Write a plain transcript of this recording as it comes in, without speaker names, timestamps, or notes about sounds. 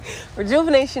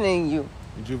Rejuvenation in you.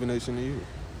 Rejuvenation in you.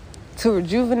 To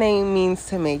rejuvenate means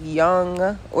to make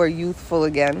young or youthful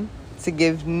again, to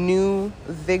give new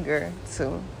vigor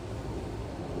to.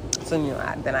 So,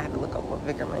 then I had to look up what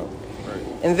vigor meant.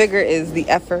 Right. And vigor is the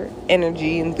effort,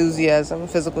 energy, enthusiasm,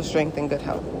 physical strength, and good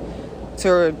health.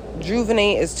 To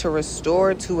rejuvenate is to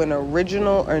restore to an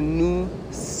original or new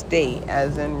state,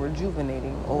 as in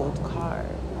rejuvenating old cars.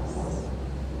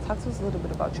 Talk to us a little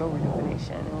bit about your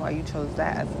rejuvenation and why you chose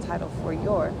that as the title for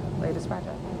your latest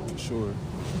project. Sure.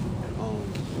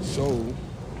 So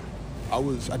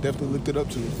I definitely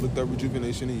looked up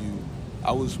rejuvenation in you.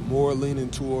 I was more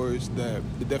leaning towards the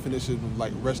definition of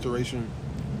like restoration,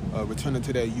 returning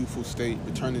to that youthful state,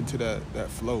 returning to that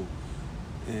flow.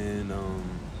 And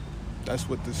that's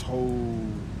what it's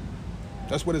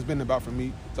been about for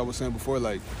me. As I was saying before,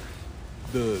 like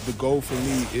the goal for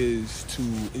me is to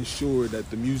ensure that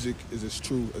the music is as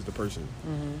true as the person.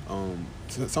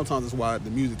 Mm-hmm. Sometimes that's why the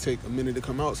music take a minute to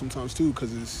come out sometimes too,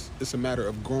 because it's a matter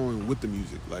of growing with the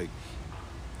music. Like,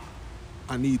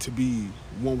 I need to be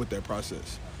one with that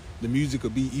process. The music will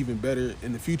be even better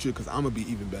in the future because I'm going to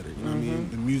be even better. You know what I mean?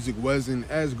 The music wasn't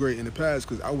as great in the past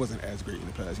because I wasn't as great in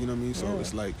the past. You know what I mean? So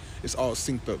it's like, it's all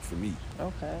synced up for me.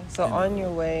 Okay. So and, on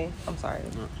your way, I'm sorry.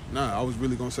 Nah, I was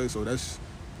really going to say, so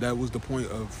that was the point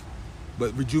of,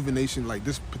 but rejuvenation, like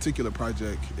this particular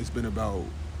project, it's been about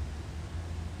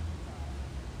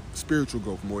spiritual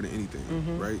growth more than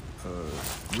anything, right?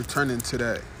 Returning to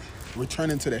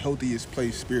the healthiest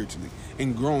place spiritually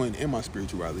and growing in my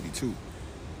spirituality too.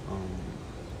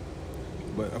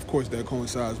 But of course that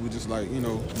coincides with just like,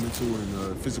 mental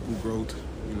and physical growth,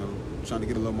 trying to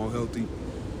get a little more healthy,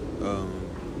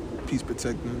 peace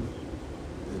protecting,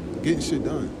 and getting shit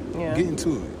done. Yeah.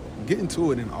 Getting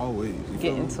to it in all ways.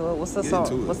 Get into it. What's the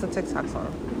song? What's the TikTok song?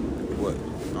 What?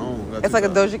 It's like a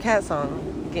Doja Cat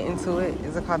song. Get into it.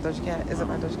 Is it called Doja Cat? Is it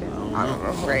by Doja Cat? I don't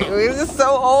know. Right. We're just so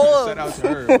old. Shout out to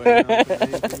her.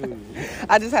 But,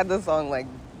 I just had the song like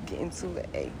Get Into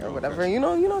It or whatever. Okay. You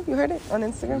know, you heard it on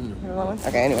Instagram?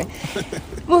 Okay, anyway.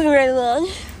 Moving right along.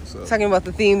 Talking about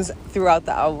the themes throughout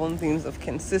the album, themes of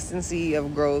consistency,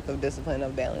 of growth, of discipline,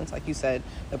 of balance. Like you said,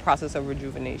 the process of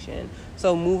rejuvenation.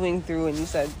 So moving through, and you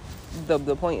said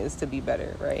the point is to be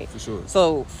better, right? For sure.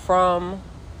 So from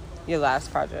your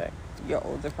last project, your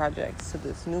older projects, to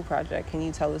this new project, can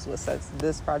you tell us what sets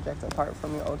this project apart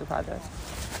from your older projects?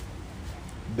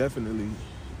 Definitely.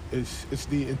 It's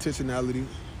the intentionality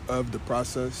of the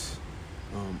process.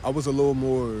 I was a little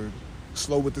more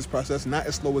slow with this process, not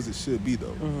as slow as it should be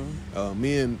though.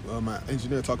 Me and my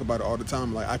engineer talk about it all the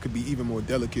time. Like, I could be even more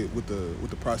delicate with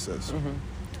the process.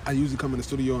 I usually come in the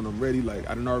studio and I'm ready. Like,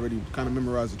 I done already kind of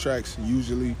memorized the tracks.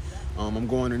 Usually, I'm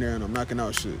going in there and I'm knocking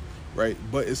out shit, right?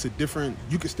 But it's a different.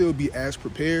 You can still be as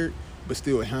prepared, but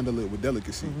still handle it with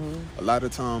delicacy. A lot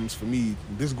of times for me,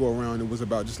 this go around, it was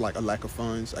about just like a lack of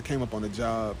funds. I came up on a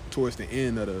job towards the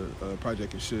end of the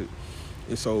project and shit,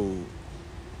 and so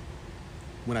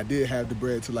when I did have the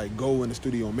bread to like go in the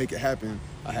studio and make it happen,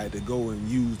 I had to go and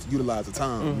utilize the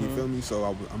time. You feel me?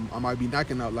 So I might be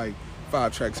knocking out like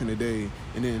 5 tracks in a day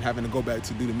and then having to go back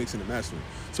to do the mixing and mastering.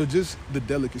 So just the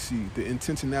delicacy, the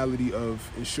intentionality of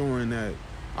ensuring that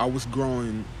I was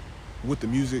growing with the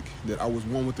music, that I was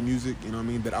one with the music, you know what I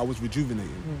mean, that I was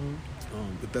rejuvenating.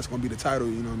 If that's gonna be the title,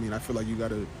 you know what I mean, I feel like you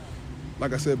gotta,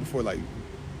 like I said before, like,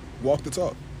 walk the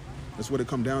talk. That's what it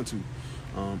come down to.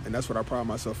 And that's what I pride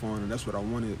myself on, and that's what I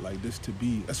wanted like this to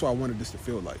be. That's what I wanted this to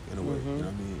feel like in a way, you know what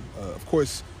I mean? Of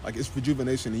course, like, it's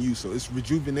rejuvenation in you, so it's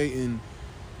rejuvenating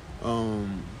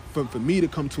for me to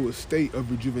come to a state of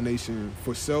rejuvenation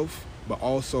for self, but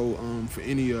also for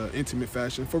any intimate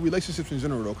fashion, for relationships in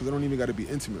general though, because it don't even got to be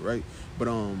intimate, right? But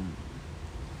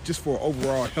just for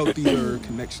overall healthier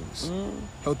connections,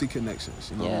 healthy connections,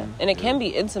 you know? Yeah, and it can be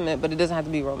intimate, but it doesn't have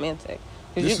to be romantic.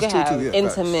 Because you can have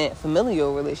intimate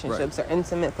familial relationships or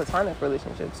intimate platonic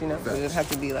relationships, you know? So it doesn't have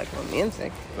to be like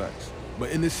romantic. Facts.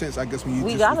 But in this sense, I guess when you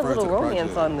we just got a little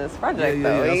romance on this project,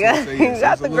 though. You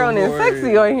got the grown and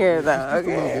sexy on here, though.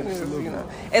 Okay,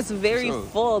 it's very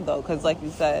full though, because like you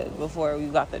said before, you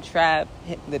got the trap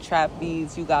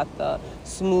beats, you got the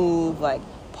smooth, like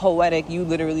poetic. You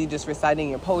literally just reciting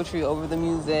your poetry over the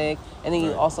music, and then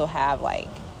you also have like,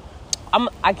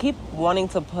 I keep wanting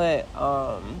to put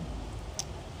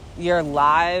your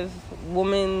live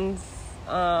woman's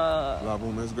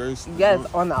grace. Yes,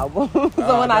 on the album.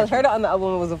 So when I heard it on the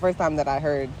album, it was the first time that I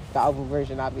heard the album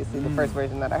version. Obviously, the first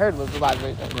version that I heard was the live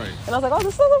version. Right. And I was like, oh,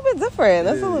 this is a little bit different.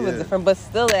 That's a little bit different, but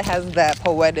still, it has that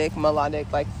poetic,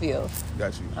 melodic like feel.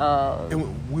 Got you.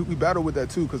 And we battled with that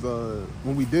too, because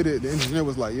when we did it, the engineer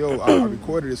was like, "Yo, I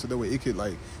recorded it so that way it could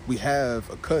like we have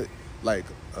a cut like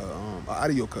an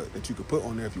audio cut that you could put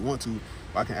on there if you want to.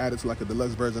 I can add it to like a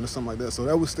deluxe version or something like that. So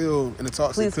that was still in the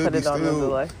talks. Please put it on the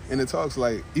deluxe. In the talks,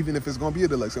 like even if it's gonna be a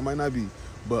deluxe, it might not be.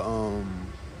 But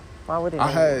why would it?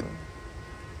 I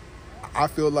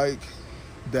feel like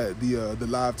that the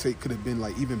live take could have been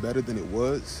like even better than it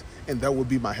was. And that would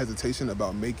be my hesitation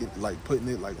about putting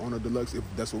it like on a deluxe if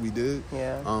that's what we did.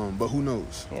 Yeah. But who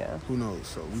knows? Yeah. Who knows?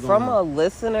 So from a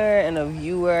listener and a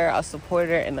viewer, a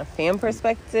supporter, and a fan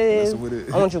perspective,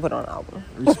 I want you to put it on an album.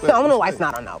 I don't know why it's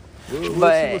not on an album. But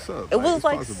see what's up. It was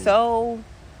like possible. So.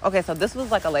 Okay, so this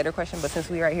was like a later question, but since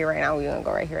we're right here right now, we're gonna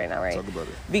go right here right now, right? Talk about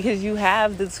it. Because you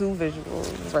have the two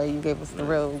visuals, right? You gave us the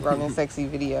real grown and sexy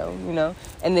video, you know,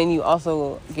 and then you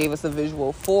also gave us a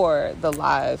visual for the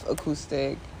live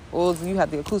acoustic. Well, you had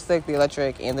the acoustic, the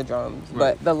electric, and the drums,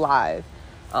 but the live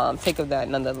take of that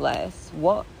nonetheless.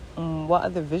 What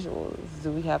other visuals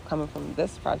do we have coming from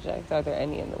this project? Are there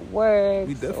any in the works?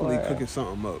 We definitely cooking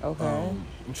something up. Okay.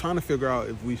 I'm trying to figure out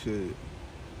if we should.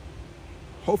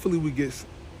 Hopefully,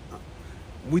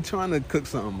 we trying to cook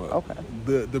something up. Okay.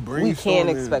 The brainstorming. We can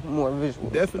expect more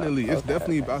visuals. Definitely, it's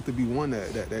definitely about to be one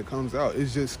that comes out.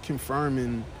 It's just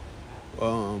confirming.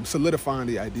 Solidifying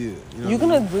the idea. You're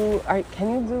gonna do?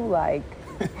 Can you do like?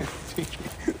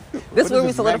 This is where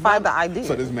we solidify the idea.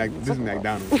 So this is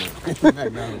McDonald's.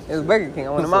 McDonald's. It's Burger King. I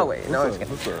want it my way. No,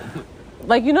 what's up?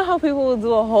 Like, you know how people will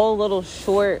do a whole little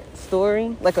short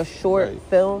story, like a short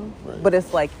film, but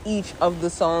it's like each of the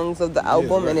songs of the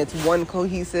album, and it's one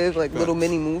cohesive like little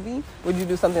mini movie. Would you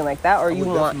do something like that, or you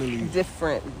want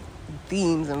different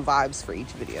themes and vibes for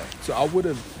each video? So I would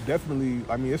have definitely,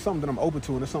 I mean, it's something that I'm open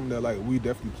to, and it's something that like we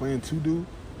definitely plan to do.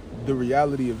 The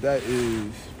reality of that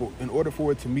is, in order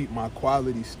for it to meet my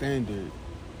quality standard,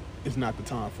 it's not the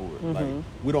time for it. Like,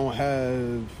 we don't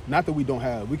have, not that we don't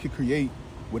have, we could create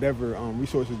whatever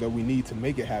resources that we need to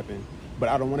make it happen, but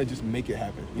I don't want to just make it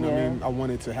happen. You know what I mean? I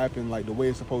want it to happen like the way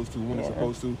it's supposed to, when it's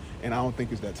supposed to, and I don't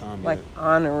think it's that time like yet. Like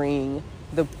honoring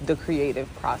the creative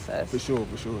process. For sure.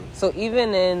 So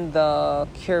even in the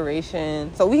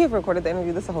curation, so we have recorded the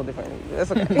interview. This is a whole different interview.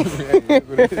 That's okay.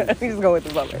 We just go with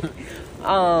this already.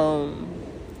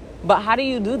 But how do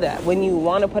you do that when you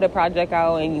want to put a project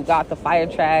out and you got the fire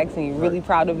tracks and you're really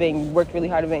proud of it and you worked really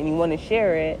hard of it and you want to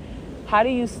share it? How do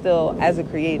you still, as a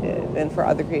creative, and for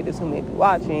other creatives who may be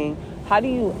watching, how do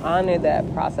you honor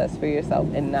that process for yourself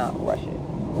and not rush it?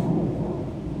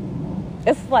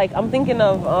 It's like, I'm thinking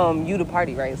of You the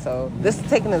Party, right? So this is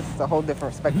taking us a whole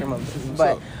different spectrum of this.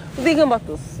 But I'm thinking about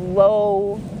the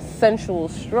slow, sensual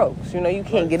strokes. You know, you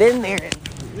can't get in there.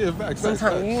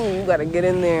 Sometimes you got to get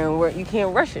in there and work. You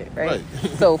can't rush it, right?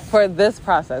 So for this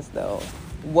process, though,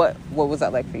 what was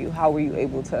that like for you? How were you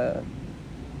able to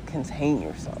contain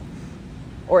yourself?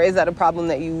 Or is that a problem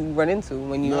that you run into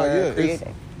when you are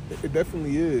creating? It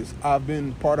definitely is. I've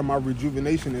been, part of my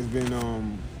rejuvenation has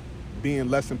been being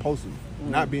less impulsive.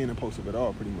 Not being impulsive at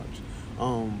all, pretty much.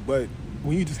 But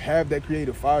when you just have that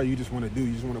creative fire, you just want to do,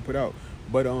 you just want to put out.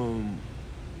 But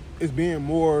it's being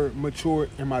more mature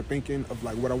in my thinking of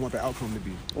like what I want the outcome to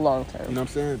be. Long term. You know what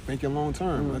I'm saying? Thinking long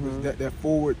term. Like that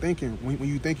forward thinking. When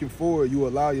you thinking forward, you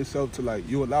allow yourself to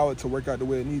you allow it to work out the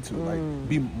way it needs to. Like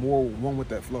be more one with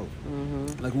that flow.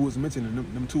 Like who was mentioning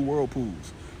them two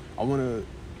whirlpools.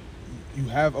 You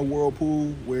have a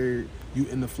whirlpool where you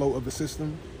in the flow of the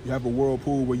system. You have a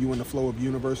whirlpool where you in the flow of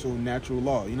universal natural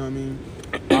law. You know what I mean?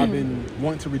 I've been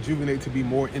wanting to rejuvenate to be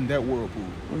more in that whirlpool.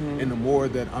 And the more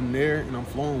that I'm there and I'm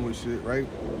flowing with shit, right?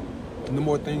 And the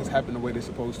more things happen the way they're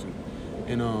supposed to.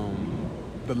 And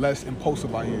the less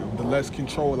impulsive I am, the less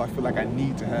control I feel like I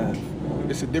need to have.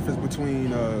 It's a difference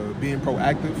between being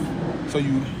proactive, so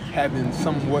you having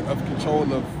somewhat of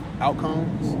control of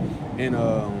outcomes,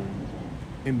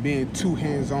 and being too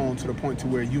hands-on to the point to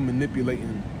where you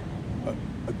manipulating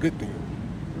a good thing.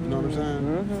 You know what I'm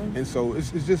saying? And so it's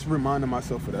just reminding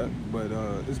myself of that. But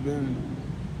it's been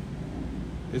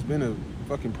a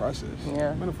fucking process.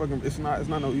 Yeah. It's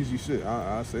not no easy shit.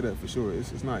 I say that for sure.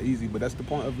 It's not easy, but that's the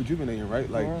point of rejuvenating, right?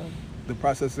 Like the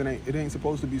process, it ain't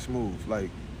supposed to be smooth. Like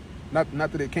not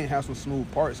that it can't have some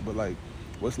smooth parts, but like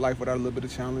what's life without a little bit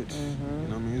of challenge? You know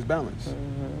what I mean? It's balance.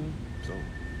 So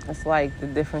it's like the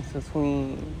difference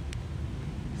between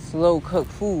slow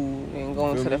cooked food and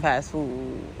going to the fast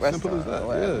food restaurant. Simple as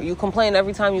that, yeah. You complain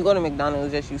every time you go to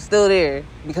McDonald's that you still there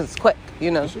because it's quick,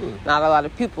 you know. Sure. Not a lot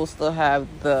of people still have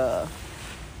the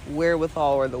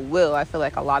wherewithal or the will. I feel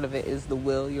like a lot of it is the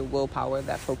will, your willpower,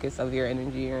 that focus of your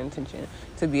energy, your intention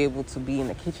to be able to be in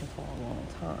the kitchen for a long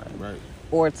time. Right.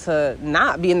 Or to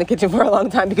not be in the kitchen for a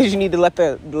long time because you need to let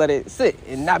it sit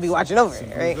and not be watching over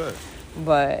it, right?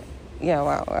 But yeah,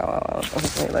 wow.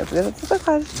 Okay, let's get to the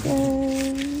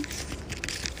question.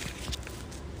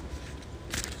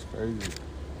 Crazy.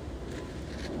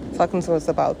 Talking to us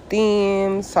about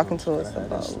themes, talking to us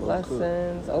about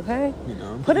lessons, okay? You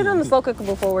know, put it on the slow cooker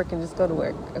before work and just go to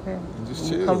work, okay? And just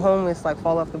chill. Come home, it's like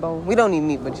fall off the bone. We don't eat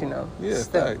meat, but you know. Yeah,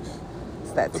 still, facts.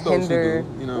 It's that tender,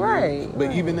 you know, right? But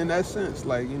right. even in that sense,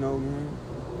 like, you know,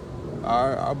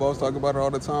 our boss talk about it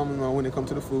all the time, you know, when it comes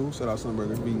to the food. Shout out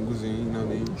Sunburger, vegan cuisine, you know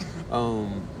what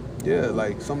I mean? Yeah,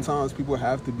 like sometimes people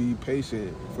have to be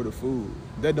patient for the food.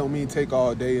 That don't mean take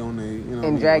all day on the, you know,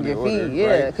 and drag your feet, order,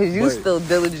 yeah, because you still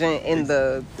diligent in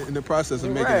the process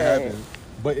of making it happen.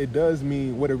 But it does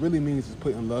mean, what it really means is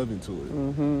putting love into it.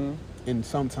 Mm-hmm. And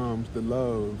sometimes the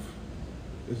love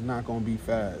is not going to be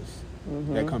fast.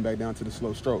 Mm-hmm. That come back down to the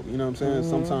slow stroke. You know what I'm saying? Mm-hmm.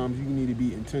 Sometimes you need to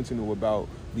be intentional about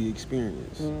the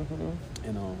experience. Mm-hmm.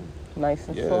 And nice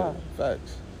and slow.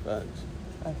 Facts. I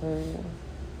feel you.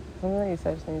 Something that you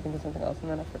said just made me think of something else,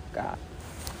 and then I forgot.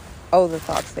 Oh, the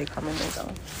thoughts, they come and they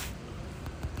go.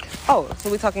 Oh, so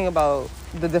we're talking about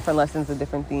the different lessons, the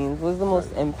different themes. What was the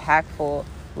most impactful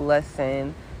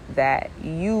lesson that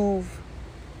you've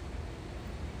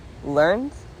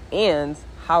learned, and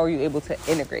how are you able to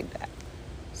integrate that?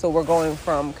 So we're going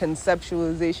from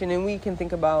conceptualization, and we can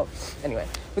think about, anyway,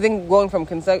 we think going from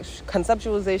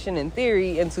conceptualization and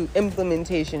theory into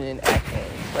implementation and action,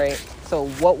 right? So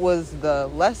what was the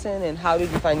lesson, and how did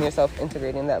you find yourself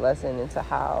integrating that lesson into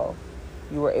how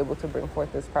you were able to bring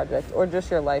forth this project, or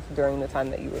just your life during the time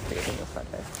that you were creating this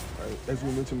project? Right. As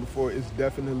we mentioned before, it's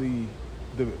definitely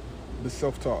the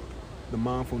self-talk, the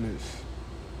mindfulness.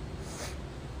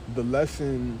 The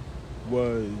lesson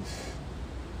was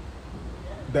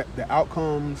that the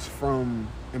outcomes from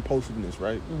impulsiveness,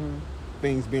 right? Mm-hmm.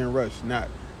 Things being rushed, not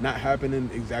happening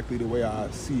exactly the way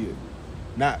I see it,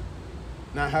 not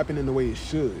happening the way it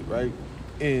should, right?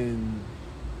 And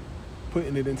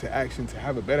putting it into action to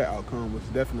have a better outcome was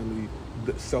definitely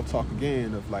the self-talk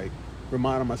again of like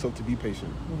reminding myself to be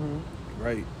patient, mm-hmm.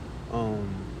 right?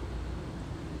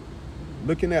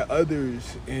 Looking at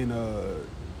others and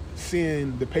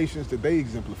seeing the patience that they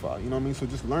exemplify, you know what I mean? So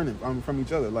just learning from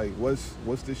each other, like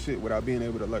what's this shit, without being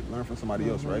able to like learn from somebody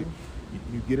else, right?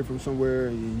 You get it from somewhere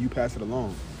and you pass it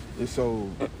along. And so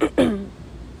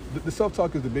the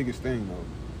self-talk is the biggest thing,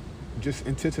 though. Just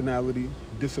intentionality,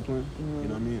 discipline, you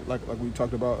know what I mean? Like we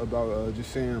talked about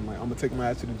just saying, like, I'm gonna take my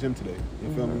ass to the gym today.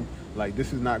 You feel me? Like,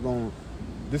 this is not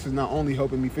only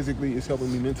helping me physically, it's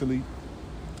helping me mentally.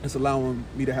 It's allowing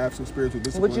me to have some spiritual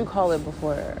discipline. Would you call it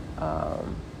before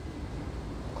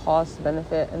cost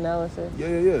benefit analysis?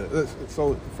 Yeah.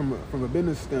 So from a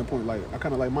business standpoint, like I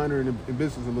kind of like minoring in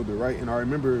business a little bit, right? And I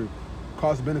remember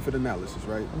cost benefit analysis,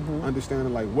 right? Mm-hmm.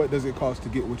 Understanding like what does it cost to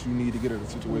get what you need to get out of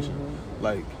the situation. Mm-hmm.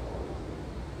 Like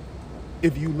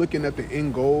if you looking at the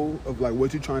end goal of like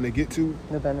what you're trying to get to,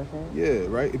 the benefit. Yeah,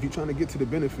 right. If you're trying to get to the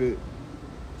benefit,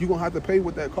 you're gonna have to pay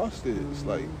what that cost is. Mm-hmm.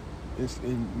 Like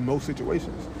in most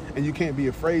situations, and you can't be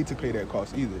afraid to pay that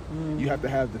cost either. Mm-hmm. You have to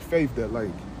have the faith that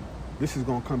like this is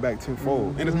gonna come back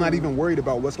tenfold, and it's not even worried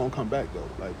about what's gonna come back though.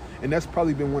 Like, and that's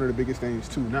probably been one of the biggest things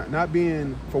too. Not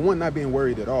being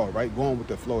worried at all, right? Going with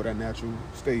the flow of that natural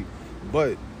state,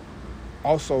 but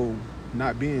also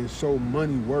not being so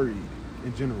money worried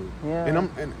in general. Yeah.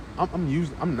 And I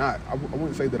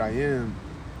wouldn't say that I am,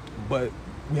 but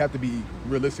we have to be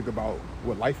realistic about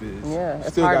what life is. Yeah,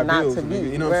 it's still hard got not bills, to be.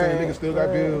 You know what I'm saying? Nigga still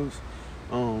got bills.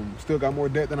 Still got more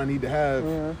debt than I need to have.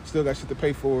 Yeah. Still got shit to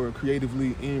pay for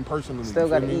creatively and personally. Still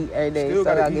got to eat every day. Still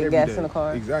got to get gas in the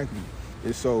car. Exactly.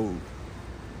 And so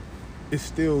it's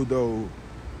still though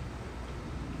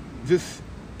just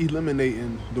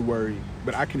eliminating the worry.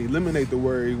 But I can eliminate the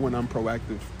worry when I'm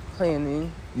proactive.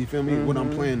 Planning. You feel me? Mm-hmm. When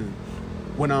I'm planning.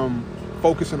 When I'm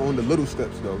focusing on the little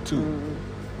steps though too. Mm-hmm.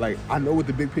 Like, I know what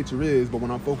the big picture is, but when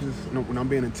I'm focused, when I'm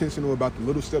being intentional about the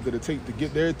little step that it takes to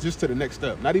get there, just to the next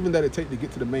step. Not even that it takes to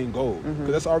get to the main goal, because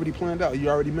that's already planned out. You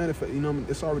already manifest. You know,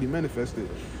 it's already manifested.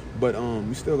 But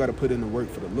you still got to put in the work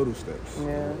for the little steps.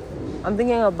 Yeah, I'm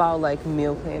thinking about like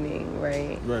meal planning,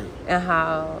 right? Right. And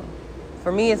how,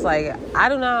 for me, it's like I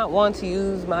do not want to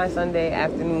use my Sunday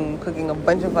afternoon cooking a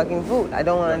bunch of fucking food. I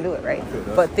don't want to do it, right?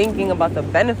 But thinking about the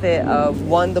benefit of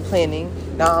one, the planning.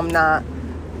 Now I'm not.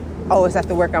 Oh, it's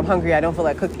after work, I'm hungry, I don't feel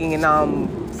like cooking, and now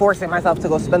I'm forcing myself to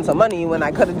go spend some money when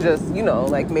I could have just,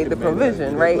 like made the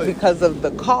provision, right? Because of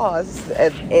the cost,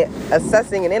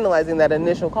 assessing and analyzing that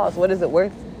initial cost. What is it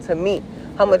worth to me?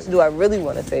 How much do I really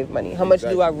want to save money? How much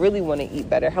do I really want to eat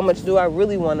better? How much do I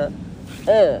really want to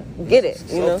get it,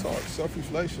 Self-talk,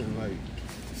 self-reflection, like,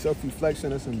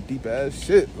 self-reflection is some deep-ass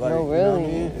shit. Like, no, really, you know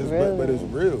what I mean? Really. But it's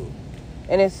real.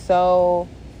 And it's so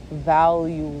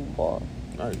valuable.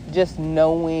 Right. Just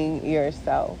knowing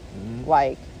yourself,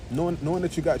 like knowing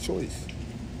that you got choice.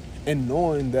 and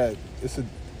knowing that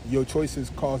your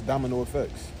choices cause domino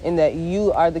effects. And that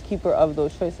you are the keeper of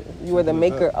those choices. You are the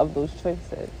maker of those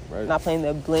choices. Right. Not playing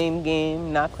the blame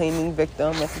game, not claiming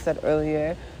victim, as I said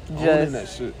earlier. Just owning that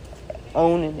shit.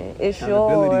 Owning it. It's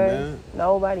yours. Man.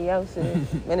 Nobody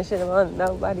else's. Man, it shit on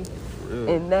nobody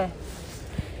in that.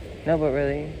 No, but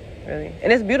really.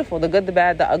 And it's beautiful. The good, the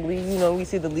bad, the ugly. You know, we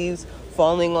see the leaves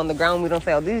falling on the ground. We don't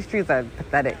say, oh, these trees are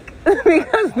pathetic.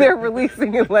 Because they're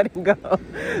releasing and letting go.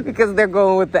 Because they're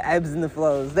going with the ebbs and the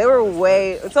flows. They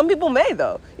were some people may,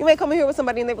 though. You may come here with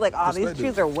somebody and they be like, oh, these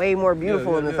trees are way more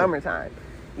beautiful in the summertime.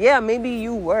 Yeah, maybe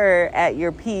you were at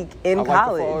your peak in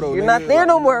college. Like You're not there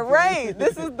no more, right?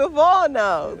 This is the fall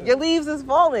now. Your leaves is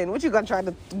falling. What, you gonna try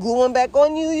to glue them back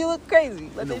on you? You look crazy.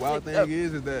 And the wild thing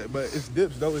is that, but it's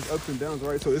dips though, it's ups and downs,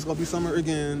 right? So it's gonna be summer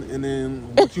again, and then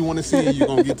what you want to see, you're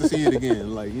gonna get to see it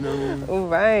again. Like, you know what I mean?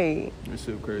 Right. That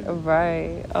shit crazy.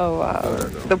 Right. Oh wow.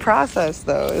 The process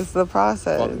though, it's the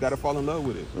process. You gotta fall in love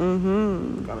with it.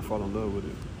 Mm-hmm. Gotta fall in love with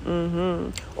it.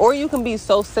 Mm-hmm. Or you can be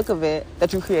so sick of it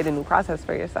that you create a new process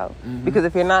for yourself. Mm-hmm. Because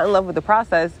if you're not in love with the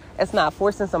process, it's not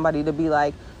forcing somebody to be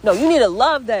like, no, you need to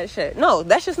love that shit. No,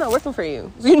 that shit's not working for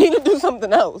you. So you need to do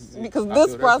something else because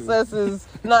this process is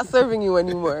not serving you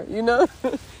anymore. You know,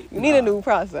 you need a new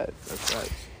process. That's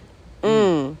right.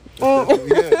 Yeah.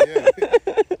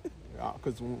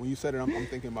 Because when you said it, I'm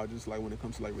thinking about just like when it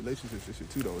comes to like relationships and shit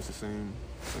too, though. It's the same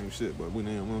shit, but we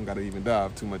don't gotta even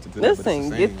dive too much into that.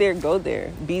 Listen, get there, go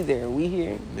there, be there. We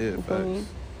here. Yeah, facts.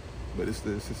 But it's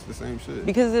the same shit.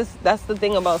 Because that's the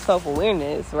thing about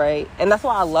self-awareness, right? And that's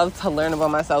why I love to learn about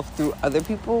myself through other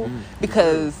people.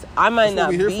 Because I might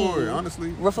not be for it,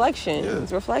 honestly.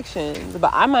 Reflections,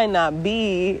 but I might not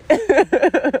be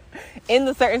in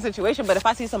the certain situation. But if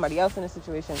I see somebody else in a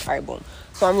situation, all right, boom.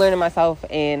 So I'm learning myself,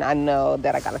 and I know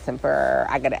that I got a temper,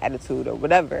 I got an attitude, or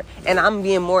whatever. And I'm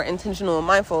being more intentional and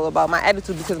mindful about my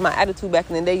attitude because my attitude back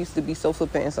in the day used to be so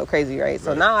flippant and so crazy, right?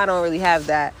 So now I don't really have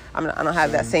that. I don't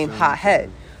have that same hot head.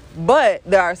 But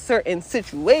there are certain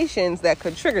situations that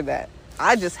could trigger that.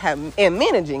 I just am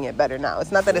managing it better now.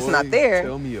 It's not that it's not there.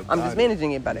 Tell me about I'm just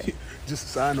managing it better. Just a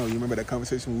side note, you remember that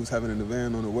conversation we was having in the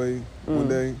van on the way one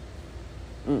day?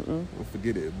 Don't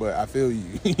forget it, but I feel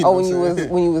you.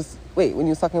 When you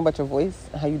was talking about your voice,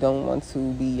 how you don't want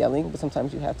to be yelling, but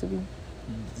sometimes you have to be.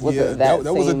 That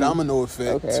was a domino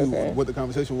effect to what the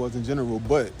conversation was in general.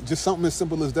 But just something as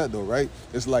simple as that, though, right?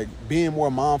 It's like being more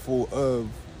mindful of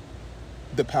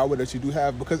the power that you do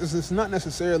have, because it's not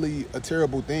necessarily a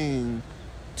terrible thing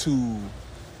to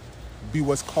be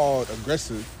what's called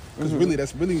aggressive. Because really,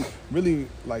 that's really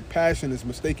like passion is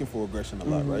mistaken for aggression a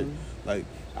lot, right? Like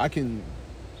I can,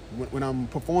 when I'm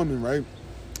performing, right,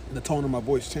 the tone of my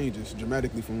voice changes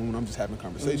dramatically from when I'm just having a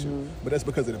conversation. But that's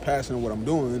because of the passion of what I'm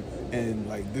doing, and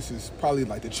like this is probably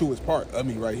like the truest part of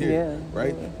me right here,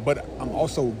 right? But I'm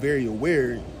also very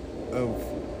aware of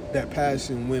that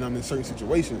passion when I'm in certain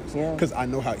situations, because I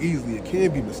know how easily it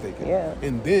can be mistaken.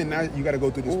 And then now you got to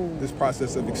go through this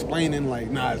process of explaining,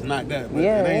 like, nah, it's not that. But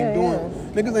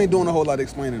niggas ain't doing a whole lot of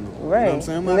explaining. Right. You know what I'm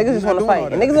saying? Niggas just want to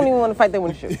fight. And niggas don't even want to fight. They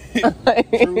want to shoot.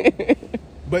 True.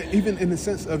 But even in the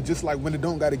sense of just like when it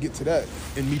don't got to get to that,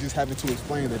 and me just having to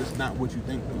explain that it's not what you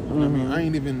think. You know what I mean? I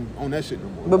ain't even on that shit no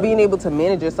more. But being able to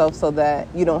manage yourself so that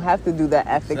you don't have to do that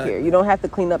aftercare. You don't have to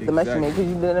clean up the mess you made because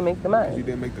you didn't make the mess. You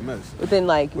didn't make the mess. But then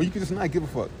like, well, you can just not give a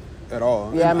fuck at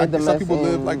all. Yeah, I made the mess. Some people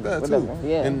live like that too.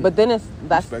 Yeah, and but then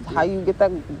that's how you get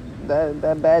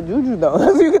that bad juju though.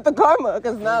 That's how you get the karma,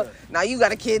 because now you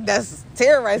got a kid that's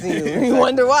terrorizing you. You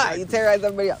wonder why you terrorize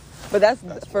everybody else. But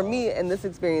that's for me in this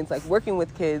experience, like working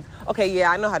with kids. Okay, yeah,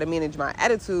 I know how to manage my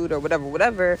attitude or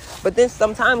whatever. But then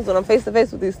sometimes when I'm face to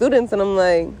face with these students and I'm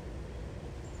like,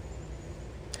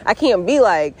 I can't be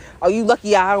like, oh, you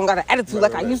lucky I don't got an attitude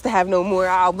I used to have no more.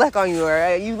 I'll black on you,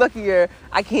 or you lucky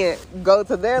I can't go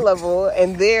to their level,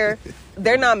 and they're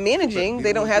not managing.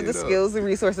 They don't have the skills and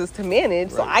resources to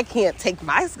manage, so I can't take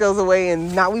my skills away,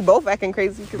 and now we both acting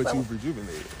crazy. But you've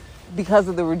rejuvenated. Because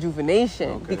of the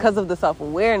rejuvenation, because of the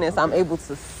self-awareness, I'm able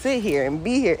to sit here and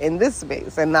be here in this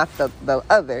space and not the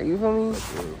other. You feel me?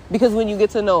 Because when you get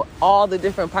to know all the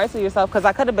different parts of yourself, because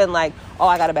I could have been like, oh,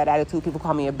 I got a bad attitude, people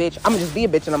call me a bitch, I'm gonna just be a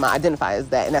bitch and I'm gonna identify as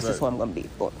that, and that's just who I'm gonna be.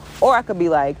 Or I could be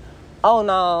like, oh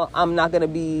no, I'm not gonna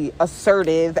be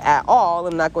assertive at all,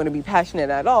 I'm not going to be passionate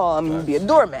at all, I'm gonna be a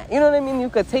doormat. You know what I mean? You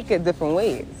could take it different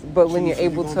ways, but when you're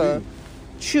able to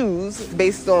choose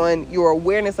based on your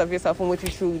awareness of yourself and what you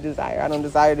truly desire. I don't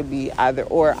desire to be either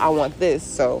or. I want this.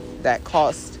 So that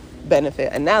cost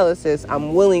benefit analysis,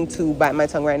 I'm willing to bite my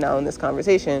tongue right now in this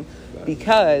conversation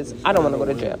because I don't want to go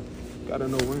to jail. Gotta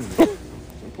know when.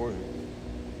 It's important.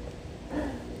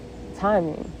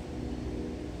 Timing.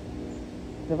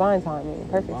 Divine timing.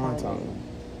 Perfect timing.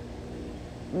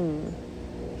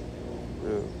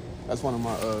 Yeah. That's one of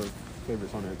my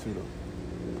favorites on there too, though.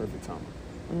 Perfect timing.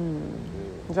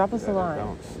 Yeah. Drop us a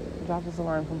line. Drop us a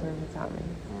line from Perfect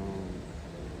Timing.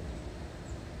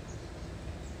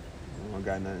 I don't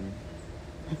got nothing.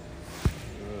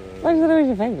 Why is it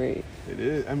your favorite? It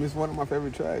is. I mean, it's one of my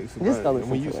favorite tracks. Just go listen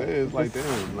when you to say it. It's like,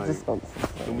 damn, like, just go listen to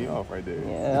threw me off right there.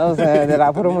 Yeah, I was saying that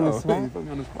I put him on the spot.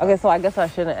 Okay, so I guess I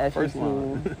shouldn't ask First you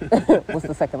line. what's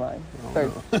the second line?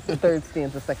 Third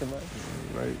stanza, second line.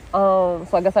 Right. So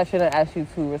I guess I shouldn't ask you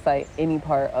to recite any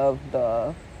part of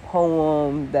the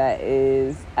poem that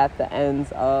is at the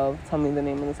ends of. Tell me the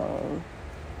name of the song.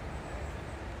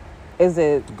 Is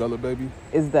it Gullah Baby?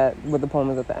 Is that what the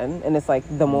poem is at the end? And it's like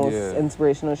the most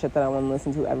inspirational shit that I want to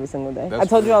listen to every single day. That's I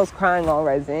told you I was crying all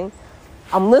rising.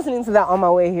 I'm listening to that on my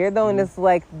way here though, and it's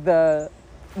like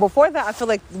before that I feel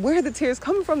like where are the tears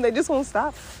coming from? They just won't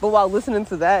stop. But while listening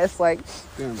to that, it's like,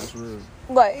 damn, that's real.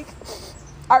 Like,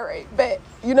 all right, bet,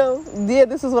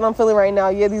 this is what I'm feeling right now.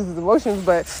 Yeah, these are emotions,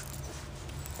 but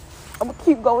I'm gonna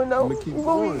keep going though. I'm gonna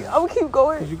keep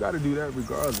going. Cause you gotta do that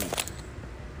regardless.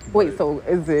 Wait, so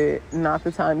is it not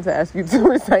the time to ask you to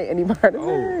recite any part of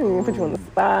it? You put you on the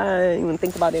spot. You want to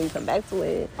think about it and come back to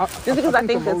it? Just because I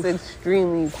think that's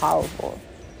extremely powerful.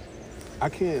 I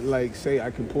can't say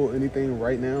I can pull anything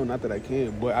right now. Not that I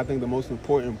can, but I think the most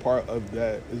important part of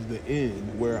that is the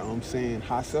end where I'm saying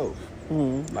high self.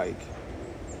 Mm-hmm.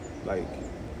 Like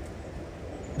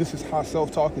this is high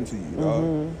self talking to you, dog.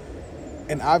 Mm-hmm.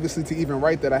 And obviously, to even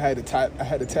write that, I had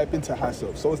to tap into high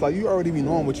self. So it's like you already be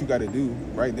knowing what you got to do,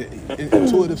 right? The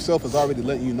intuitive self is already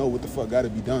letting you know what the fuck got to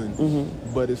be done.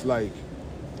 Mm-hmm. But it's like,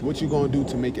 what you gonna do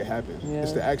to make it happen? Yeah.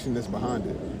 It's the action that's behind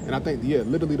it. And I think,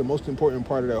 literally the most important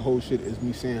part of that whole shit is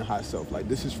me saying high self. Like,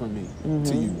 this is from me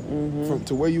to you,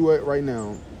 to where you at right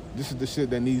now. This is the shit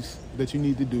that you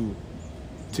need to do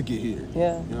to get here.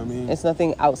 Yeah, you know what I mean? It's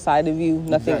nothing outside of you,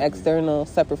 nothing external,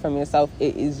 separate from yourself.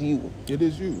 It is you. It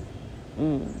is you.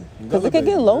 Because it could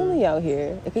get lonely out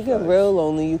here. It could get real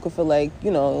lonely. You could feel like,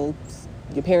 your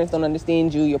parents don't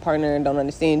understand you, your partner don't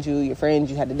understand you, your friends,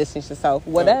 you had to distance yourself,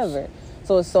 whatever.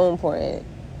 So it's so important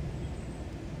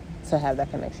to have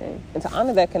that connection and to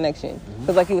honor that connection.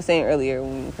 Because like you were saying earlier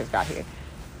when you first got here,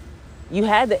 you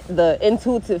had the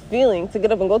intuitive feeling to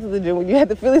get up and go to the gym. You had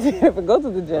the feeling to get up and go to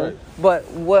the gym. Right. But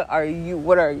what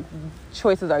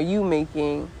choices are you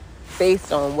making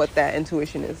based on what that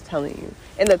intuition is telling you?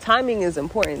 And the timing is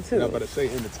important too. Yeah, but I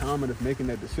say in the timing of making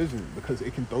that decision, because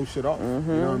it can throw shit off. You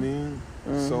know what I mean?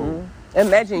 So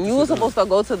imagine you were supposed to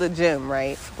go to the gym,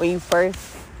 right? When you first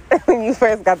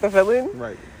got the feeling.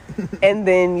 Right. And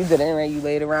then you didn't, right? You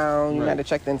laid around, you had to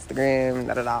check the Instagram,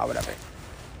 whatever.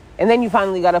 And then you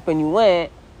finally got up and you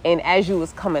went, and as you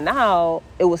was coming out,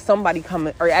 it was somebody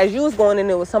coming, or as you was going in,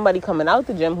 it was somebody coming out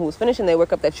the gym who was finishing their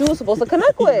workup that you was supposed to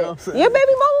connect with. Your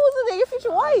baby mama was in there, your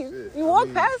future wife. You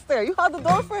walked past her, you held the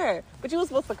door for her, but you was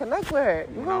supposed to connect with her.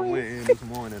 When I went in this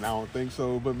morning, I don't think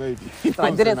so, but maybe. So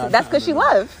I didn't. That's because she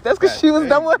left. That's because she was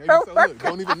done with her work. Look,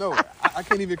 don't even know. I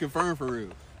can't even confirm for real.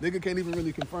 Nigga can't even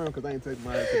really confirm because I ain't taking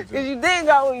my ass to the gym. Because you did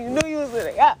go when you knew you was in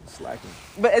it. Yeah. Slacking.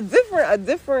 But a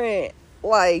different,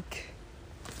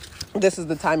 this is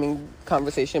the timing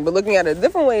conversation, but looking at it a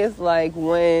different way is like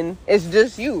when it's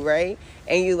just you, right?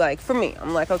 And you for me,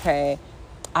 I'm like, okay,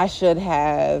 I should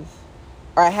have,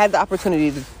 or I had the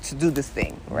opportunity to do this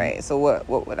thing, right? So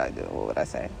what would I do? What would I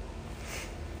say?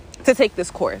 To take this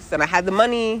course. And I had the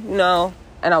money, and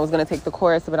I was going to take the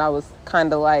course, but I was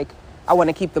kind of like, I want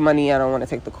to keep the money, I don't want to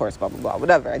take the course, blah, blah, blah,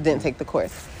 whatever. I didn't take the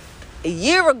course. A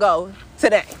year ago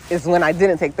today is when I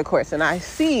didn't take the course, and I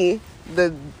see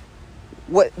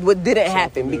what didn't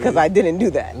happen because I didn't do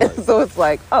that. Right. So it's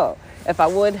like, if I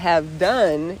would have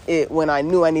done it when I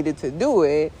knew I needed to do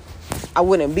it, I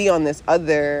wouldn't be on this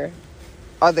other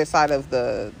side of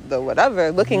the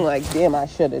whatever, looking like, damn, I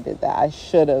should have did that. I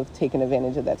should have taken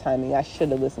advantage of that timing. I should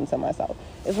have listened to myself.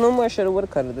 It's no more shoulda, woulda,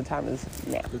 coulda. The time is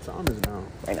now. The time is now.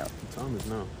 Right now. The time is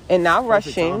now. And not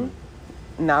rushing,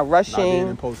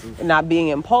 not being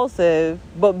impulsive,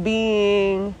 but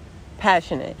being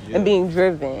passionate and being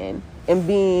driven and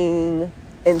being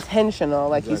intentional,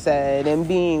 like you said, and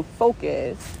being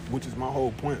focused. Which is my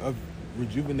whole point of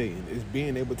rejuvenating, is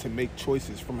being able to make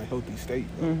choices from a healthy state.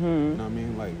 You know what I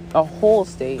mean? Like a whole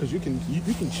state. Because you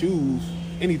can choose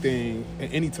anything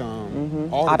at any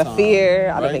time, all the time. Out of fear,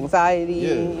 out of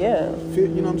anxiety. Yeah. Fear,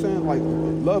 you know what I'm saying? Like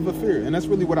love or fear. And that's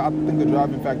really what I think the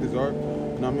driving factors are.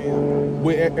 You know what I mean?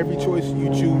 With every choice, you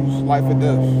choose life or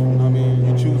death. You know what I mean?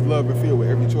 You choose love or fear with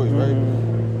every choice, right?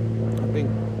 I think,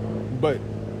 but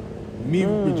me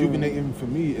rejuvenating for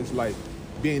me is like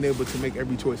being able to make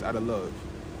every choice out of love.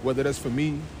 whether that's for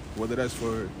me, whether that's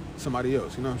for somebody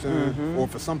else, you know what I'm saying? Or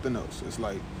for something else. It's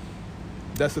like,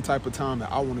 that's the type of time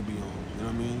that I want to be on, you know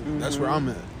what I mean? That's where I'm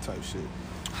at, type shit.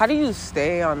 How do you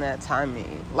stay on that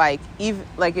timing? Like, even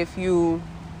like if you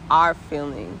are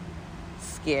feeling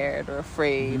scared or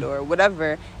afraid or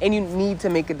whatever, and you need to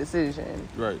make a decision.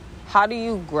 Right. How do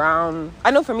you ground?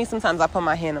 I know for me, sometimes I put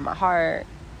my hand on my heart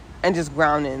and just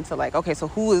ground into like, okay, so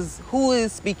who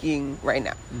is speaking right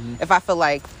now? If I feel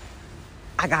like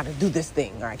I gotta do this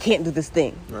thing or I can't do this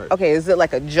thing. Right. Okay, is it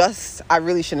like I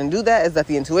really shouldn't do that? Is that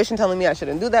the intuition telling me I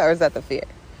shouldn't do that? Or is that the fear?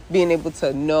 Being able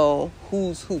to know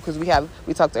who's who. Because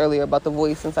we talked earlier about the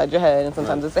voice inside your head, and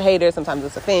sometimes it's a hater, sometimes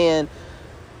it's a fan.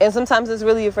 And sometimes it's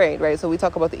really afraid, right? So we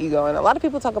talk about the ego. And a lot of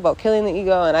people talk about killing the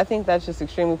ego. And I think that's just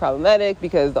extremely problematic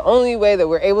because the only way that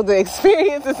we're able to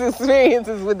experience this experience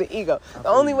is with the ego. The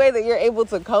only way that you're able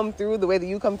to come through the way that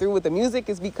you come through with the music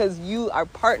is because you are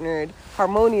partnered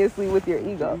harmoniously with your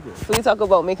ego. So we talk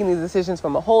about making these decisions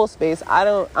from a whole space.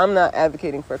 I'm not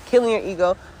advocating for killing your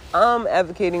ego. I'm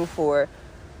advocating for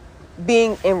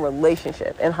being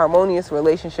in harmonious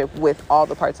relationship with all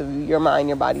the parts of you, your mind,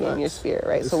 your body, and your spirit,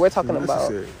 right? So we're talking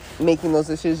about making those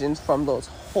decisions from those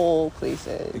whole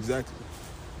places. Exactly.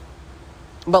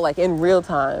 But like in real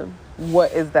time,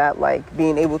 what is that like,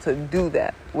 being able to do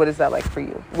that? What is that like for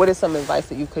you? What is some advice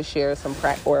that you could share,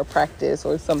 or a practice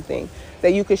or something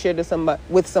that you could share to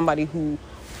somebody who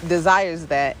desires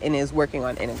that and is working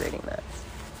on integrating that?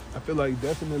 I feel like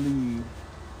definitely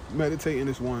meditating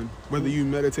is one. Whether you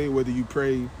meditate, whether you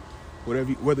pray,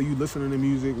 whether you listen to the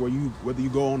music, whether you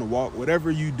go on a walk, whatever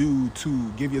you do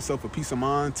to give yourself a peace of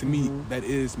mind, to me, that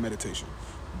is meditation.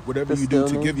 Whatever you do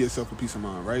to give yourself a peace of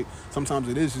mind, right? Sometimes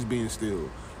it is just being still.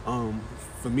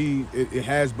 For me, it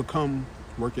has become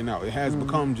working out. It has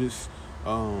become just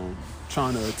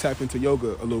trying to tap into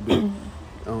yoga a little bit.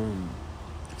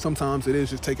 Sometimes it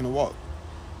is just taking a walk.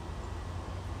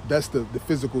 That's the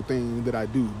physical thing that I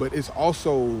do. But it's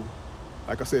also,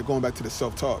 like I said, going back to the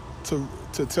self-talk,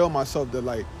 to tell myself that,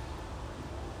 like,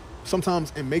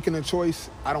 sometimes in making a choice,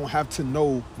 I don't have to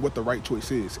know what the right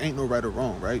choice is. Ain't no right or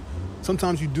wrong, right?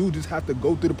 Sometimes you do just have to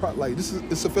go through the process. Like,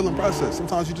 it's a feeling process.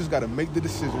 Sometimes you just got to make the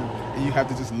decision, and you have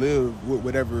to just live with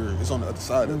whatever is on the other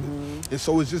side of it. And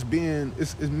so it's just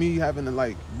it's me having to,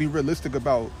 like, be realistic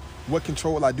about what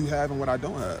control I do have and what I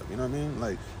don't have. You know what I mean?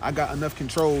 Like, I got enough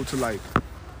control to, like,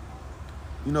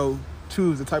 you know,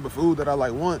 choose the type of food that I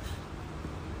like want,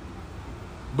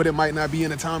 but it might not be in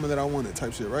the timing that I want it,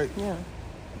 type shit, right? Yeah.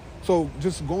 So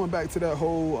just going back to that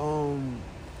whole,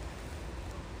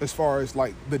 as far as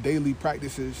like the daily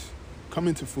practices,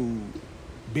 coming to food,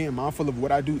 being mindful of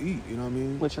what I do eat, you know what I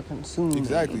mean? What you're consuming.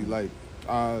 Exactly. Like,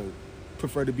 I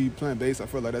prefer to be plant-based. I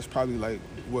feel like that's probably like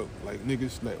what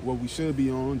niggas, like what we should be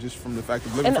on, just from the fact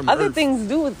of living from the earth. And other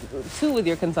things with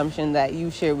your consumption that you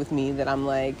share with me that I'm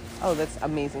like, oh, that's an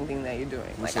amazing thing that you're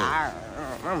doing. Like, I'm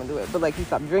gonna do it. But like, you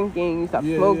stop drinking, you stop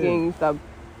smoking, you stop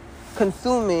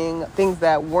consuming things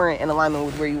that weren't in alignment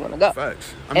with where you want to go.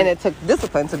 Facts. And it took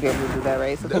discipline to be able to do that,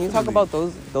 right? So definitely. Can you talk about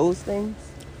those things?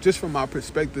 Just from my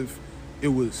perspective, it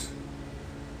was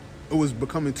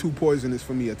becoming too poisonous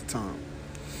for me at the time.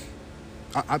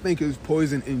 I think it's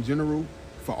poison in general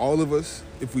for all of us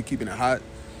if we keeping it hot.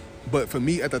 But for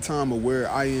me at the time of where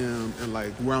I am and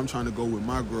like where I'm trying to go with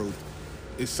my growth,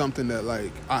 it's something that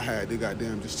like I had to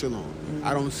goddamn just chill on.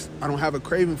 I don't have a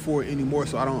craving for it anymore,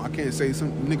 so I can't say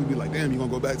some nigga be like, damn, you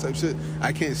gonna go back type shit.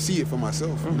 I can't see it for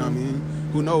myself. You know what I mean?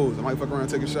 Who knows? I might fuck around and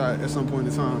take a shot at some point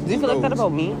in time. Do you feel like that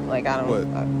about me? Like I don't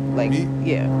what? Like me?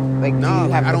 Yeah. Like nah, do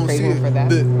you have I don't see it. For that?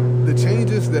 The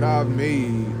changes that I've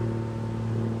made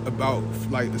about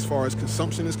like as far as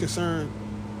consumption is concerned,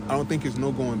 I don't think there's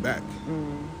no going back.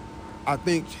 I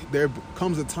think there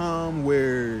comes a time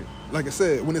where, like I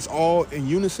said, when it's all in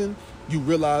unison, you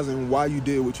realizing why you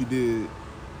did what you did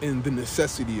and the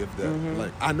necessity of that.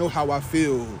 Like, I know how I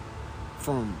feel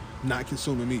from not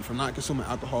consuming meat, from not consuming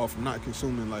alcohol, from not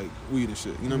consuming like weed and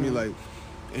shit. You know what I mean?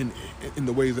 Like, in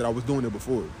the ways that I was doing it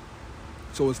before.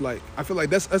 So it's like, I feel like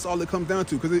that's all it comes down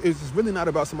to, because it's really not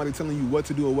about somebody telling you what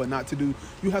to do or what not to do.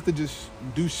 You have to just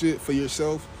do shit for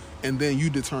yourself, and then you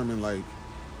determine like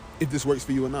if this works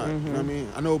for you or not. You know what I mean?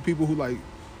 I know people who like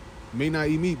may not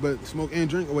eat meat but smoke and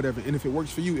drink or whatever, and if it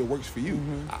works for you, it works for you.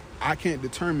 I can't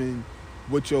determine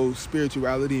what your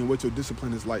spirituality and what your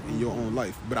discipline is like in your own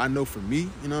life, but I know for me,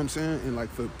 you know what I'm saying, and like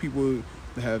for people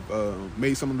that have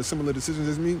made some of the similar decisions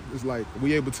as me, it's like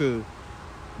we able to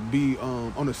be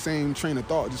on the same train of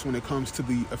thought just when it comes to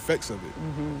the effects of it.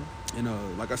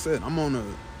 And like I said, I'm on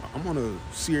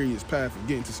a serious path of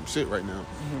getting to some shit right now,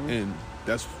 and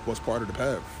that's what's part of the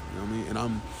path. You know what I mean?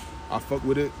 And I fuck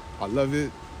with it. I love it.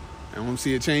 I don't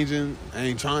see it changing. I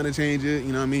ain't trying to change it.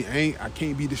 You know what I mean? I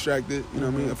can't be distracted. You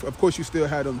know what I mean? Of course, you still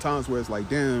had them times where it's like,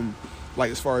 damn,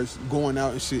 like as far as going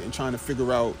out and shit and trying to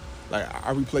figure out, like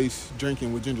I replace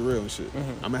drinking with ginger ale and shit.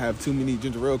 I'm gonna have too many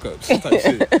ginger ale cups type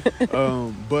shit.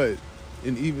 But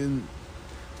and even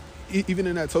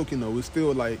in that token though, it's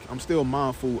still like I'm still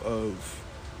mindful of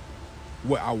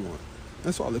what I want.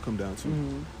 That's all it come down to.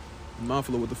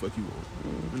 Mindful of what the fuck you want.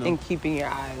 You know? And keeping your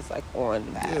eyes like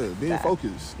on that. Yeah, being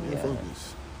focused. Being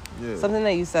focused. Yeah. Something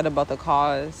that you said about the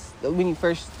cause when you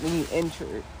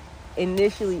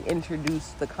initially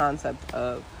introduced the concept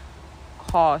of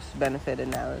cost benefit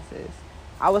analysis.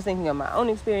 I was thinking of my own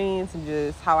experience and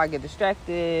just how I get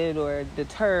distracted or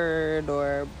deterred,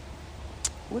 or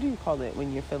what do you call it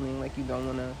when you're feeling like you don't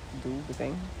want to do the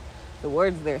thing? The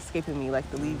words, they're escaping me like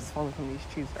the leaves falling from these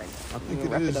trees right now. I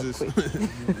think it is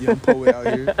just young poet out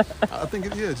here. I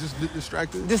think just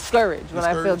distracted. Discouraged, when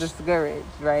I feel discouraged,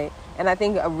 right? And I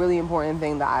think a really important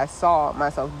thing that I saw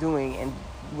myself doing and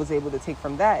was able to take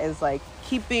from that is like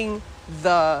keeping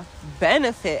the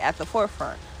benefit at the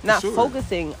forefront. Not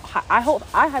focusing. I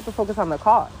hyper focus on the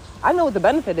cost. I know what the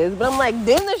benefit is, but I'm like,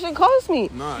 damn, this shit cost me.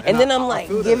 And then I'm like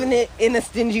giving it in a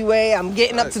stingy way. I'm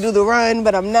getting up to do the run,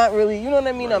 but I'm not really, you know what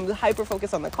I mean? Right. I'm hyper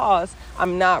focused on the cost.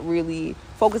 I'm not really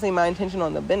focusing my attention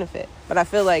on the benefit. But I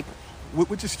feel like,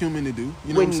 which is human to do.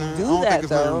 You know what I'm saying? I don't think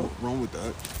there's nothing wrong with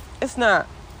that. It's not.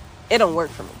 It don't work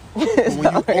for me.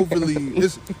 When you overly,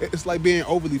 it's like being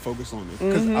overly focused on it.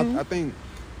 Because I think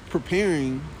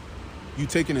preparing, you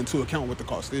taking into account what the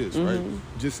cost is, right?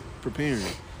 Just preparing.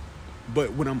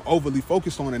 But when I'm overly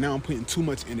focused on it, now I'm putting too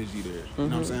much energy there. You know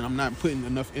what I'm saying? I'm not putting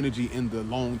enough energy in the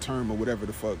long term or whatever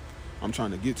the fuck I'm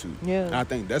trying to get to. Yeah. And I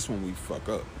think that's when we fuck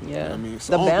up. Yeah. You know what I mean?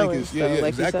 So the balance, like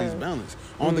exactly. It's balance.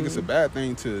 I don't think it's a bad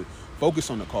thing to focus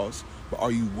on the cost, but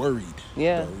are you worried?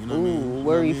 Yeah. Though? You know what I mean?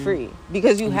 Worry free.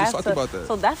 Because you have to. About that.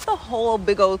 So that's the whole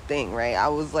big old thing, right? I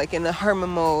was like in a hermit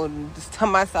mode, just to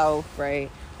myself, right?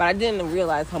 But I didn't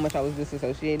realize how much I was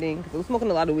disassociating because I was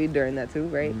smoking a lot of weed during that too,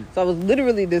 right? So I was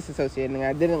literally disassociating.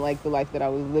 I didn't like the life that I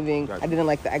was living. Gotcha. I didn't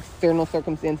like the external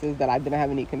circumstances that I didn't have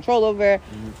any control over.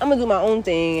 I'm going to do my own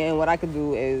thing, and what I could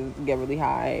do is get really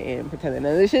high and pretend that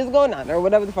none of this shit is going on or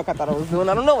whatever the fuck I thought I was doing.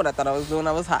 I don't know what I thought I was doing.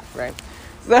 I was hot, right?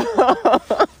 So...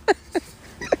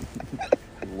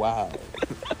 Wow.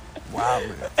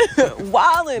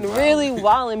 Wildin', really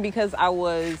wildin', because I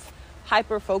was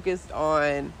hyper focused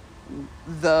on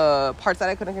the parts that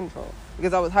I couldn't control,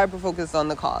 because I was hyper focused on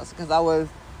the cost, because I was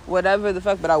whatever the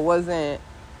fuck, but I wasn't,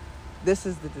 this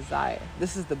is the desire,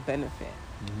 this is the benefit.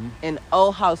 And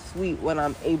oh how sweet when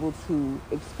I'm able to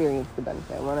experience the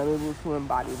benefit, when I'm able to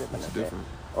embody the benefit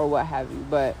or what have you.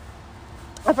 But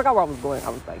I forgot where I was going. I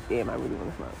was like, damn, I really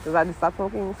want to smoke. Because I just stopped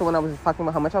smoking. So when I was just talking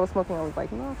about how much I was smoking, I was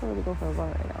like, no, I can't really go for a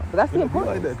blunt right now. But that's the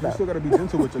important stuff. You still got to be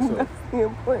gentle with yourself. That's the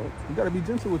important. You got to be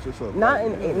gentle with yourself. Not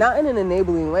in an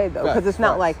enabling way, though. Because it's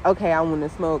not like, okay, I want to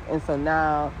smoke, and so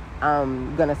now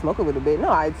I'm going to smoke a little bit. No,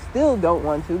 I still don't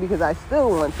want to, because I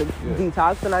still want to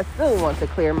detox, and I still want to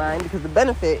clear mind, because the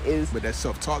benefit is... But that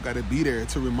self-talk got to be there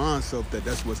to remind self that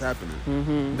that's what's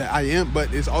happening. That I am,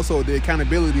 but it's also the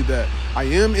accountability that I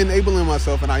am enabling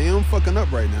myself, and I am fucking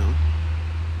up right now.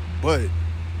 But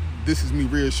this is me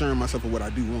reassuring myself of what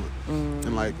I do want.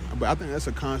 And like, but I think that's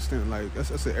a constant, like,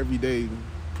 that's an everyday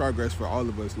progress for all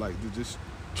of us, like, to just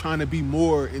trying to be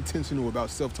more intentional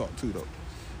about self-talk too, though.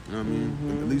 You know what I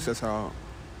mean? At least that's how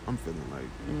I'm feeling. Like,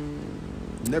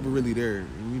 never really there,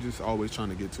 and we just always trying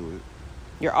to get to it.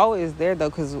 You're always there, though,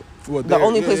 because the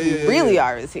only place we really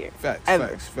are is here. Facts.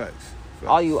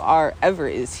 All you are ever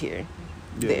is here.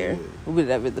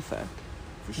 Whatever the fuck.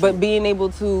 Sure. But being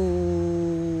able to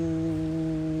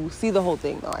see the whole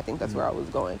thing, though, I think that's where I was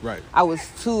going. Right. I was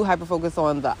too hyper-focused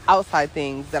on the outside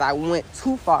things that I went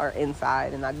too far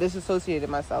inside, and I disassociated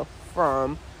myself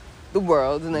from the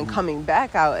world, and then coming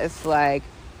back out, it's like,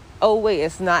 oh wait,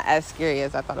 it's not as scary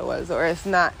as I thought it was, or it's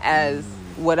not as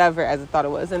whatever as I thought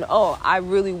it was, and oh, I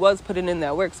really was putting in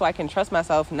that work, so I can trust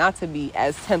myself not to be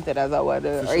as tempted as I was,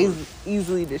 or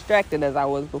easily distracted as I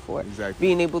was before. Exactly.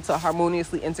 Being able to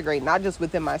harmoniously integrate not just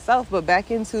within myself, but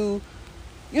back into,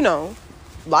 you know,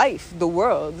 life, the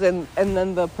world, and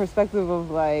then the perspective of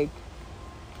like,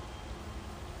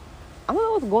 I don't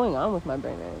know what's going on with my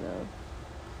brain right now.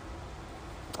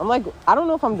 I'm like, I don't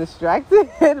know if I'm distracted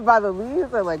by the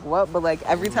leaves or like what, but like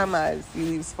every time I see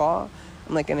leaves fall,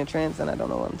 I'm like in a trance and I don't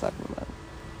know what I'm talking about.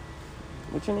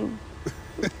 What's your name?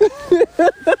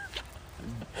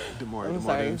 Demar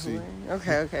MC.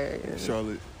 Okay. Yeah.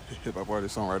 Charlotte, hip-hop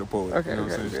artist, songwriter, poet. Okay, you know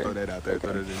what I'm saying? Just throw that out there.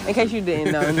 Okay. In case you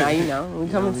didn't know, now you know. We're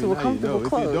coming to a comfortable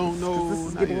close. If you don't know, this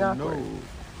is getting awkward.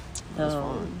 That's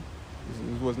fine. This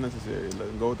is what's necessary. Let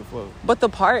them go with the flow. But the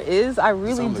part is, I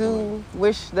really do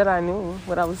wish that I knew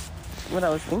what I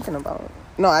was thinking about.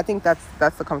 No, I think that's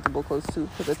the comfortable clothes too,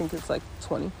 because I think it's like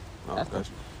 20. Oh,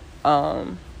 gotcha.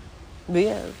 But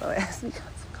yeah, so it has to be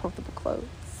some comfortable clothes.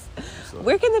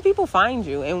 Where can the people find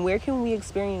you, and where can we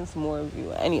experience more of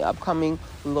you? Any upcoming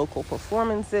local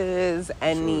performances?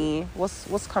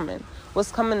 What's coming?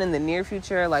 What's coming in the near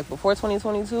future, like before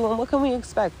 2022, and what can we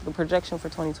expect? The projection for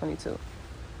 2022.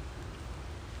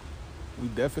 We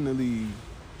definitely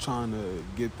trying to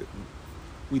get.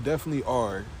 We definitely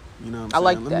are. You know what I'm saying? I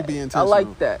like Let that. me be intentional. I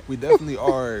like that. We definitely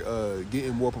are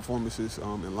getting more performances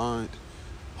in line.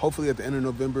 Hopefully at the end of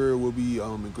November we'll be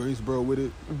in Greensboro with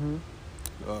it. Mm-hmm.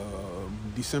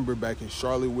 December back in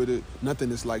Charlotte with it.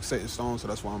 Nothing is like set in stone, so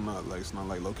that's why I'm not like, it's not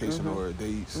like location Mm-hmm. or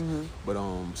dates. Mm-hmm. But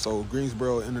so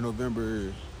Greensboro end of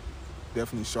November,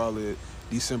 definitely Charlotte,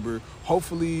 December.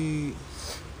 Hopefully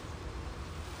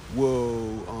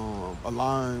we'll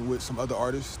align with some other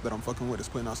artists that I'm fucking with that's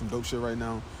putting out some dope shit right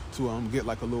now to get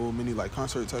like a little mini like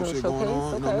concert type shit going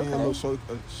on. You know what I mean? A little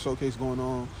showcase going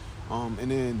on. And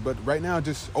then, but right now,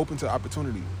 just open to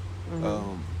opportunity.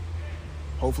 Mm-hmm.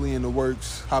 Hopefully in the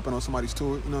works, hopping on somebody's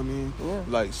tour. You know what I mean? Yeah.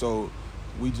 Like, so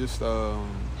we just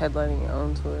headlining your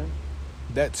own tour.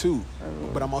 That too,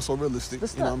 but I'm also realistic. You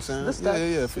know what I'm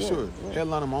saying? Yeah, for sure. Yeah.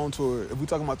 Headlining my own tour. If we're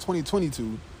talking about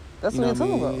 2022, that's what you're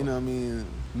talking about. You know what I mean?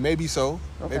 Maybe so.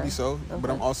 Okay. Maybe so. Okay. But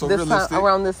I'm also this realistic. Time,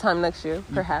 around this time next year,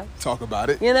 perhaps. Talk about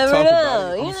it. You never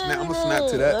know. I'm gonna snap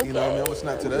to that. Okay. You know what I mean? I'm gonna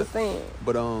snap to that.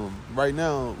 But right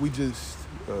now we just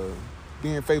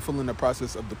being faithful in the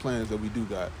process of the plans that we do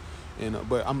got. And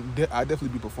but I definitely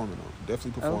be performing though.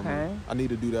 Definitely performing. Okay. I need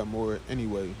to do that more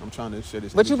anyway. I'm trying to share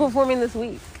this. But you performing this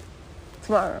week,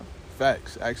 tomorrow.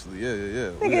 Facts, actually,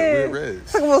 yeah. We're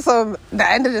Reds. Talking about the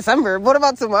end of December. What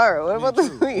about tomorrow? What about this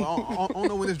week? Well, I don't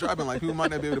know when it's dropping. Like people might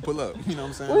not be able to pull up. You know what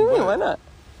I'm saying? What do you mean? Why not?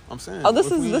 I'm saying. Oh,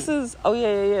 this is. Oh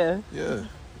yeah. Yeah.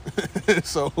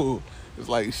 So it's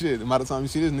like shit. By the time you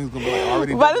see this, nigga's gonna be like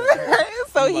already.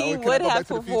 So he would have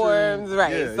performed,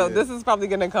 right? Yeah, so this is probably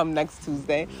gonna come next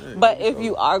Tuesday. Yeah, but if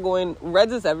you are going,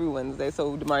 Reds is every Wednesday.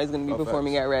 So Damari's gonna be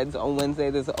performing at Reds on Wednesday.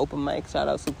 There's an open mic. Shout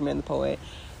out Superman the Poet.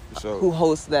 Who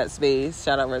hosts that space?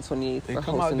 Shout out Red 28 for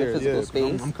hosting the physical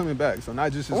space. I'm coming back, so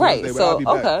not just this right. Wednesday, So but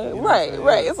I'll be back. Okay, you know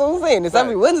right. That's what I'm saying. It's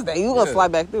every Wednesday. You gonna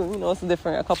slide back through. You know, it's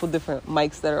a couple different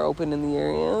mics that are open in the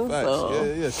area. Facts. So.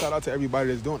 Yeah. Shout out to everybody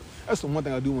that's doing it. That's the one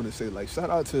thing I do want to say. Like, shout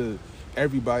out to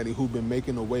everybody who's been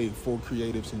making a way for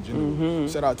creatives in general. Mm-hmm.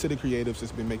 Shout out to the creatives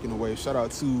that's been making a way. Shout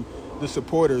out to the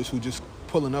supporters who just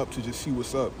pulling up to just see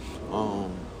what's up.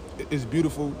 It's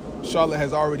beautiful. Charlotte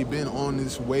has already been on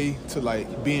this way to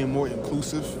like being more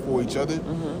inclusive for each other.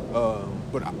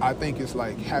 Mm-hmm. But I think it's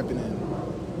like happening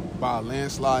by a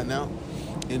landslide now.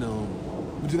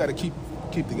 And we just got to keep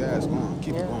the gas going,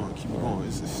 keep it going.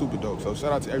 It's super dope. So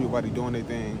shout out to everybody doing their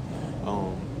thing,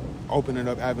 opening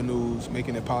up avenues,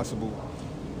 making it possible.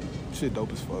 Shit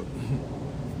dope as fuck.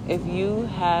 If you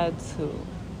had to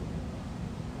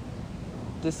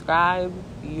describe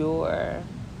your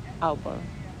album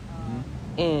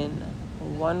in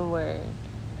one word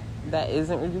that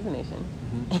isn't rejuvenation,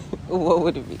 what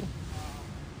would it be?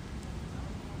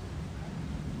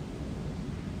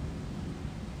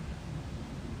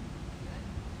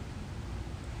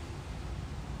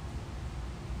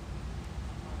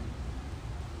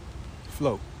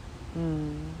 Flow.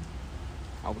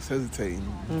 I was hesitating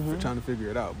for trying to figure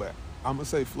it out, but I'm gonna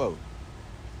say flow.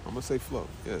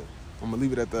 Yeah, I'm gonna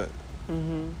leave it at that. I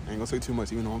ain't gonna say too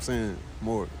much, even though I'm saying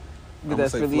more. But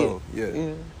that's really flow. Yeah.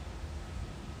 And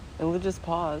we'll just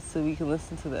pause so we can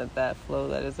listen to that flow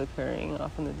that is occurring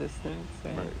off in the distance,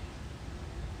 right?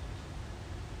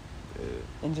 Yeah.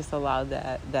 And just allow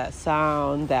that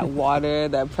sound, that water,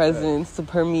 that presence to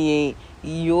permeate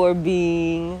your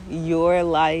being, your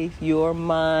life, your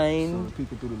mind.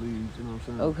 Peeking through the leaves, you know what I'm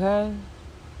saying? Okay.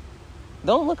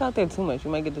 Don't look out there too much. You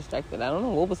might get distracted. I don't know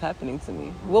what was happening to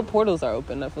me. What portals are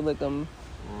open? I feel like I'm...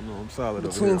 I don't know. I'm solid over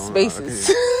between here.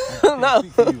 Spaces. No.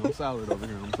 I'm solid over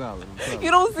here. I'm solid. You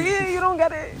don't see it? You don't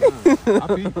get it? Nah,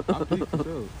 I peek for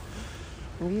sure.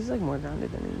 Maybe he's like more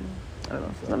grounded than me. I don't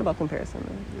know. It's not about comparison,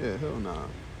 man. Yeah, hell nah.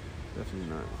 Definitely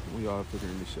not. We all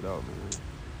figuring this shit out,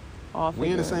 man. We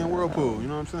in the same whirlpool, you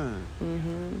know what I'm saying?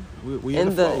 Mm-hmm. We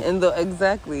in the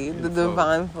exactly, the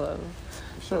divine flow.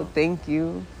 So thank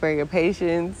you for your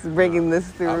patience, bringing this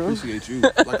through. I appreciate you.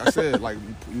 Like I said, like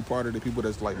you part of the people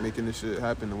that's like making this shit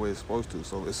happen the way it's supposed to.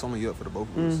 So it's only up for the both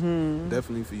of us.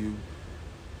 Definitely for you.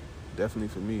 Definitely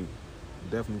for me.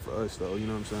 Definitely for us, though. You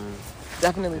know what I'm saying?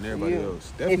 Definitely and for everybody you.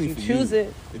 else. Definitely if for you choose you.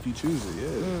 it. If you choose it,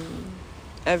 yeah.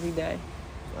 Every day.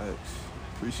 Facts.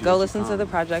 Go listen to the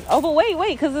project. Oh, but wait,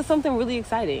 because there's something really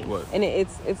exciting. What? And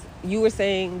it's you were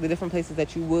saying the different places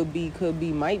that you would be, could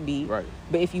be, might be. Right.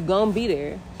 But if you gonna be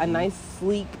there, a nice,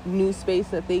 sleek, new space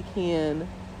that they can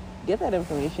get that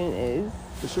information is.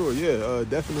 For sure, yeah.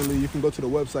 Definitely, you can go to the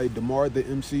website,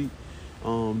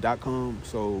 DemarTheMC.com.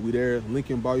 So we there.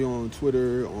 Link in bio on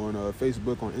Twitter, on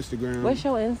Facebook, on Instagram. What's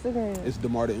your Instagram? It's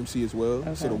DeMar the MC as well.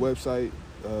 Okay. So the website,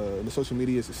 the social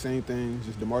media is the same thing.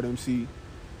 Just DeMar the MC.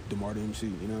 DeMar the MC,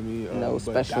 you know what I mean? No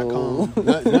special.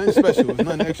 Nothing special. There's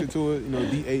nothing extra to it. You know,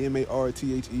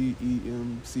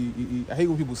 DamarTheMCee. I hate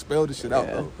when people spell this shit out,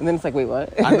 though. And then it's like, wait,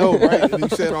 what? I know, right? And you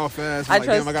say it all fast. I'm like,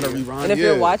 damn, I got to rewind. And if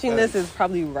you're watching this, it's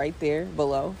probably right there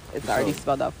below. It's already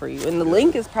spelled out for you. And the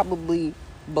link is probably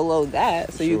below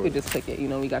that, so you could just click it. You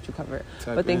know, we got you covered.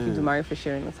 But thank you, Damari, for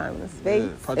sharing the time in the space.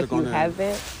 If you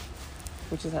haven't,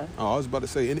 which is how? Oh, I was about to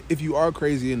say, and if you are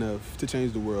crazy enough to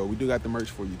change the world, we do got the merch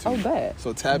for you too. Oh, bet.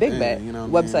 So tap Big in, bet. you know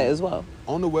what I mean? Website as well.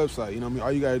 On the website, you know what I mean?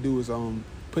 All you got to do is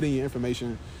put in your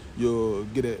information. You'll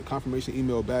get a confirmation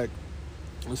email back.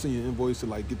 We'll send you an invoice to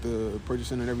like get the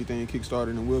purchasing and everything kickstarted,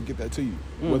 and we'll get that to you.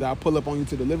 Whether I pull up on you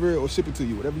to deliver it or ship it to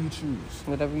you, whatever you choose.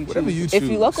 Whatever you choose. If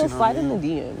you local, slide in the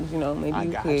DMs. You know,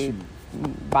 maybe you could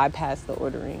bypass the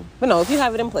ordering. But no, if you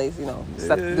have it in place, you know,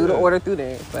 do the order through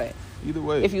there. But either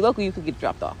way, if you local, you could get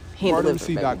dropped off.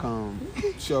 DemarTheMC.com.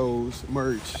 Shows,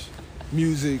 merch,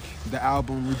 music, the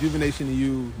album, Rejuvenation to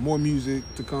You, more music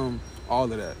to come,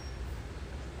 all of that.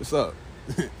 What's up?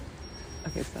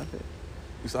 Okay, stop it.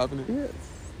 You stopping it? Yes.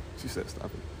 She said stop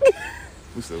it.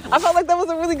 We still going. I felt like that was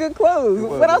a really good close.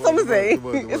 What else I'm going to say?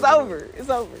 It's over. It's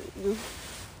over. Just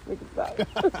make it stop.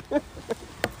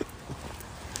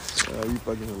 You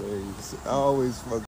fucking hilarious. I always fuck